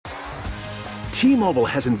T-Mobile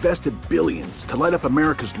has invested billions to light up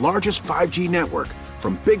America's largest 5G network,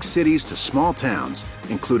 from big cities to small towns,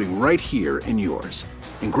 including right here in yours.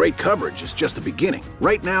 And great coverage is just the beginning.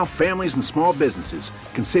 Right now, families and small businesses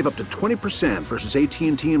can save up to 20% versus AT&T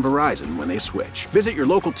and Verizon when they switch. Visit your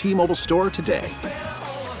local T-Mobile store today.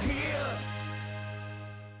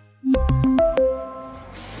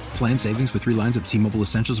 Plan savings with 3 lines of T-Mobile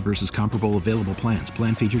Essentials versus comparable available plans.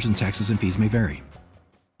 Plan features and taxes and fees may vary.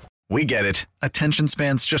 We get it. Attention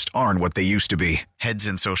spans just aren't what they used to be. Heads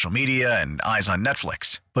in social media and eyes on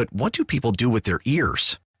Netflix. But what do people do with their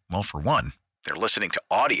ears? Well, for one, they're listening to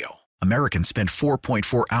audio. Americans spend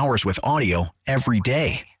 4.4 hours with audio every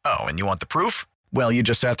day. Oh, and you want the proof? Well, you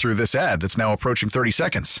just sat through this ad that's now approaching 30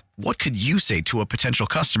 seconds. What could you say to a potential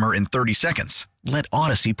customer in 30 seconds? Let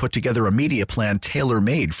Odyssey put together a media plan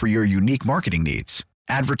tailor-made for your unique marketing needs.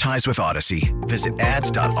 Advertise with Odyssey. Visit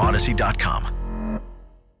ads.odyssey.com.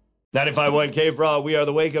 95.1 K-Frog, we are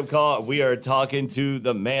the wake-up call. We are talking to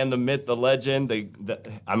the man, the myth, the legend.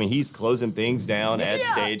 He's closing things down at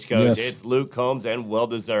Stagecoach. Yes. It's Luke Combs, and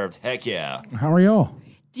well-deserved. Heck yeah. How are y'all?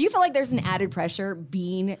 Do you feel like there's an added pressure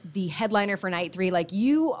being the headliner for night 3? Like,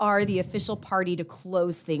 you are the official party to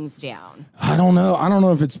close things down. I don't know. I don't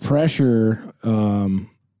know if it's pressure.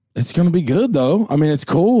 It's going to be good, though. I mean, it's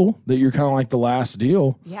cool that you're kind of like the last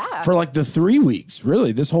deal. Yeah. For like the 3 weeks,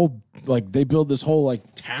 really. This whole, like, they build this whole, like,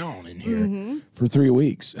 town in here for 3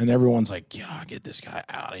 weeks. And everyone's like, yeah, get this guy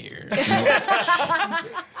out of here.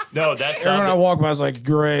 No, that's not. Everyone I walk by is like,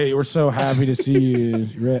 great, we're so happy to see you.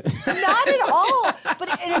 Not at all. But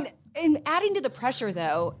in adding to the pressure,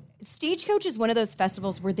 though, Stagecoach is one of those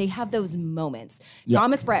festivals where they have those moments. Yep.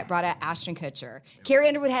 Thomas Brett brought out Ashton Kutcher. Carrie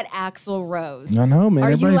Underwood had Axl Rose. I know, man.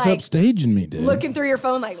 Everybody's upstaging me, dude. Looking through your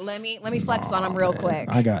phone like, let me flex on him real quick.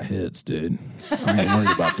 I got hits, dude. I ain't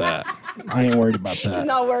worried about that. He's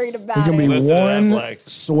not worried about it. You can be one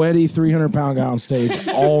sweaty 300-pound guy on stage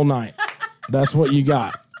all night. That's what you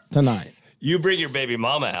got tonight. You bring your baby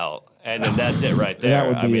mama out. And then that's it right there.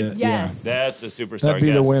 That would be it. Yes. Yeah. That's the superstar. That'd be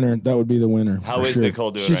the winner. That would be the winner. How is Nicole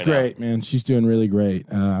doing She's right now? great, man. She's doing really great.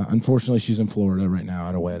 Unfortunately, she's in Florida right now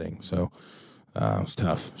at a wedding. So it's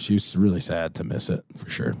tough. She's really sad to miss it, for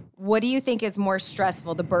sure. What do you think is more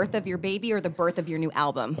stressful, the birth of your baby or the birth of your new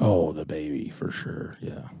album? Oh, the baby, for sure.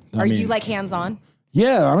 Yeah. Are you like hands-on?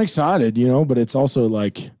 Yeah, I'm excited, but it's also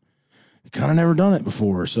like, kind of never done it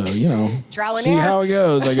before. So, Trial and see error. how it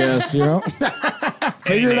goes, I guess,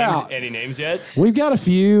 Figure it out. Any names yet? We've got a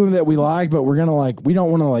few that we like, but we're going to we don't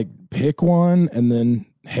want to pick one and then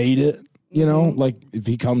hate it, like if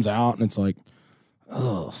he comes out and it's like,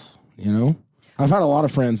 ugh, I've had a lot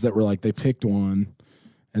of friends that were like, they picked one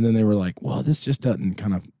and then they were like, well, this just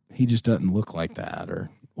he just doesn't look like that or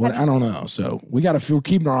what. I don't know. So we got to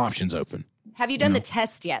keep our options open. Have you done the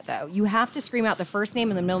test yet, though? You have to scream out the first name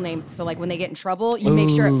and the middle name, so when they get in trouble, you make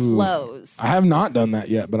sure it flows. I have not done that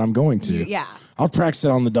yet, but I'm going to. Yeah. I'll practice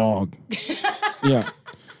it on the dog. Yeah.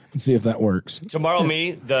 And see if that works. Tomorrow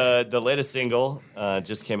Me, the latest single,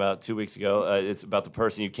 just came out 2 weeks ago. It's about the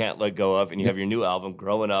person you can't let go of, and you have your new album,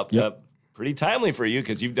 Growing Up. Yep. Pretty timely for you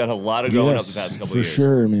because you've done a lot of growing up the past couple of years. For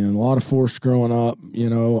sure, man. A lot of forced growing up,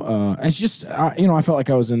 It's just, I felt like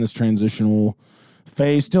I was in this transitional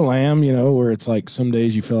phase, still am, where it's like some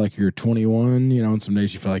days you feel like you're 21, and some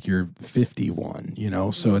days you feel like you're 51,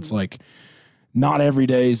 so it's like not every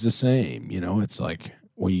day is the same, it's like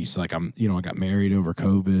I'm, I got married over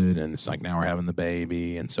COVID and it's like now we're having the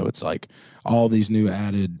baby. And so it's like all these new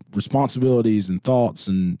added responsibilities and thoughts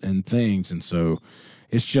and things. And so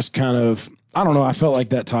it's just kind of, I don't know. I felt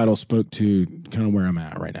like that title spoke to kind of where I'm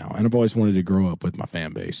at right now. And I've always wanted to grow up with my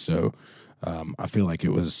fan base. So I feel like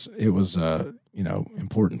it was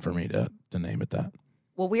important for me to name it that.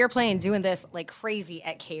 Well, we are doing this like crazy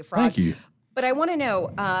at K-Frog. Thank you. But I want to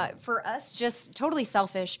know, for us, just totally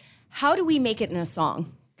selfish, how do we make it in a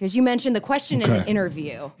song? Because you mentioned the question in an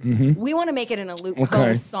interview. Mm-hmm. We want to make it in a Luke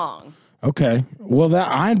Combs song. Okay. Well,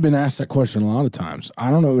 I had been asked that question a lot of times. I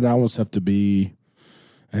don't know. It would almost have to be,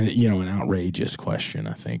 an outrageous question,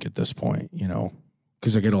 I think, at this point,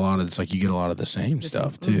 because I get a lot of, it's like you get a lot of the same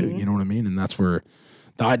stuff, too. Mm-hmm. You know what I mean? And that's where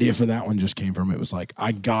the idea for that one just came from. It was like,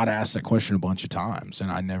 I got asked that question a bunch of times,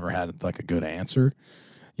 and I never had, like, a good answer.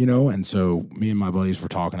 And so me and my buddies were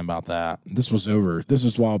talking about that. This was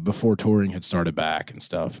while before touring had started back and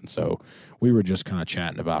stuff. And so we were just kind of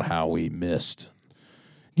chatting about how we missed,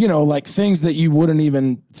 like things that you wouldn't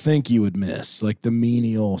even think you would miss, like the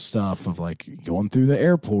menial stuff of like going through the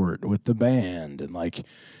airport with the band. And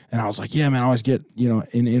I was like, yeah, man, I always get,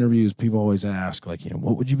 in interviews, people always ask like,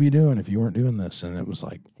 what would you be doing if you weren't doing this? And it was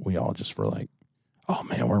like, we all just were like, oh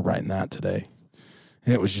man, we're writing that today.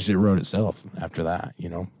 And it wrote itself after that, you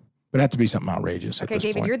know. But it had to be something outrageous. Okay,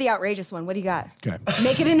 David, you're the outrageous one. What do you got? Okay.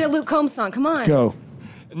 Make it into a Luke Combs song. Come on. Go.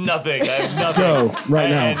 Nothing. I have nothing. Go right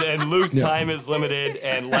now. And Luke's time is limited,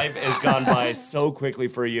 and life has gone by so quickly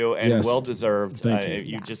for you, and Yes. well deserved. Thank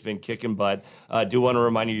you. You've just been kicking butt. Do want to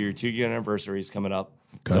remind you your 2-year anniversary is coming up.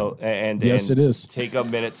 Okay. So and Yes, it is. Take a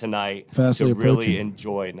minute tonight Fastly to really approaching.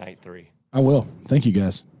 enjoy night 3. I will. Thank you,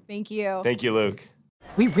 guys. Thank you. Thank you, Luke.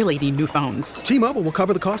 We really need new phones. T-Mobile will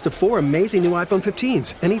cover the cost of 4 amazing new iPhone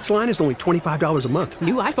 15s, and each line is only $25 a month.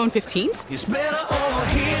 New iPhone 15s?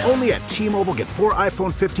 Only at T-Mobile, get 4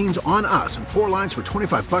 iPhone 15s on us and 4 lines for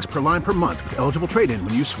 $25 per line per month with eligible trade-in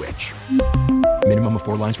when you switch. Minimum of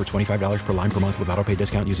 4 lines for $25 per line per month with autopay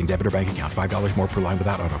discount using debit or bank account. $5 more per line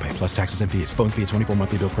without autopay, plus taxes and fees. Phone fee at 24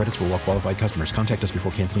 monthly bill credits for well-qualified customers. Contact us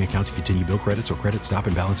before canceling account to continue bill credits or credit stop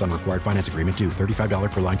and balance on required finance agreement due.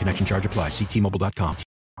 $35 per line connection charge applies. See T-Mobile.com.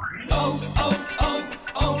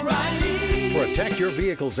 Protect your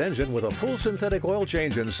vehicle's engine with a full synthetic oil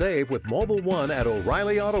change and save with Mobile One at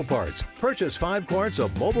O'Reilly Auto Parts. Purchase 5 quarts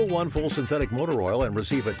of Mobile One full synthetic motor oil and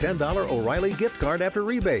receive a $10 O'Reilly gift card after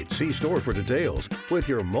rebate. See store for details. With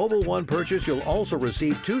your Mobile One purchase, you'll also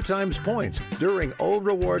receive 2 times points during O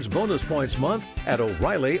Rewards Bonus Points Month at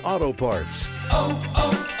O'Reilly Auto Parts.